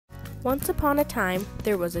Once upon a time,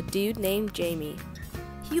 there was a dude named Jamie.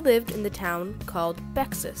 He lived in the town called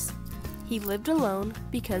Bexus. He lived alone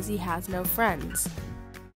because he has no friends.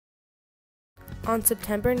 On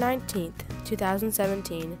September 19th,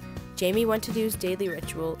 2017, Jamie went to do his daily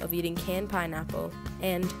ritual of eating canned pineapple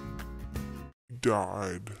and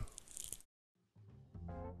died.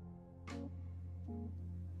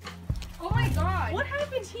 Oh my god! What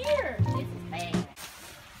happened here? This is bad.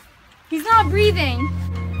 He's not breathing!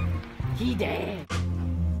 He dead.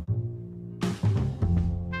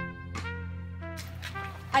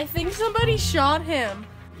 I think somebody shot him.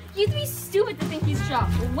 You'd be stupid to think he's shot.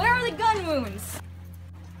 Where are the gun wounds?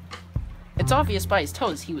 It's obvious by his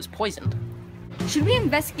toes he was poisoned. Should we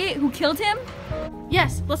investigate who killed him?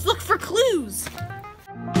 Yes, let's look for clues.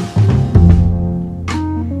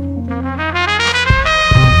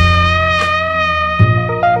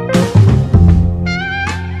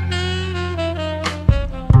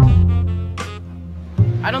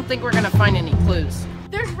 I don't think we're gonna find any clues.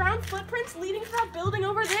 There's round footprints leading to that building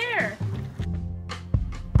over there.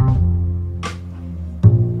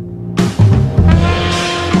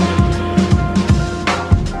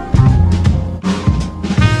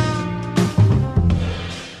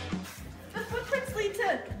 The footprints lead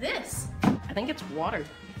to this. I think it's water.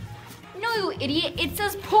 No, you idiot. It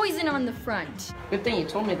says poison on the front. Good thing you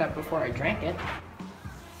told me that before I drank it.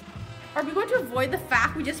 Are we going to avoid the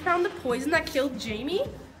fact we just found the poison that killed Jamie?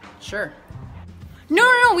 Sure.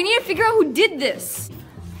 No, we need to figure out who did this.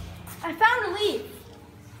 I found a leaf.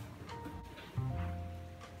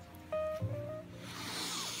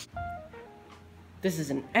 This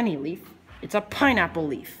isn't any leaf. It's a pineapple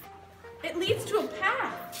leaf. It leads to a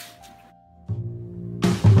path.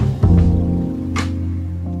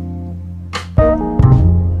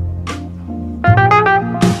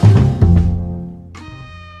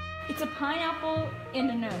 It's a pineapple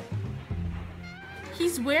and a note.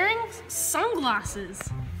 He's wearing sunglasses.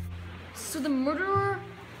 So the murderer...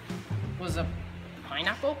 Was a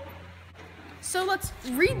pineapple? So let's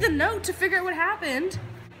read the note to figure out what happened.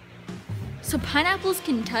 So pineapples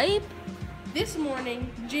can type? This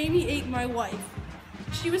morning, Jamie ate my wife.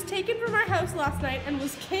 She was taken from our house last night and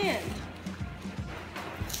was canned.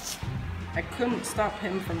 I couldn't stop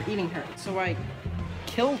him from eating her, so I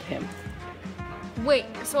killed him. Wait,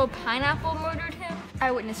 so a pineapple murdered him?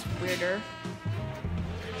 Eyewitness weirder.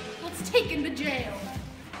 Let's take him to jail.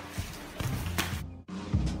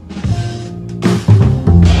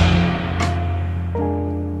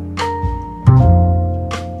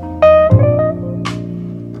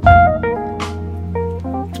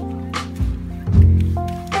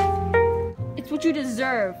 It's what you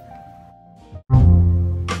deserve.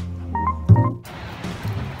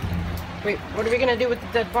 Wait, what are we gonna do with the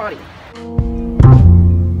dead body?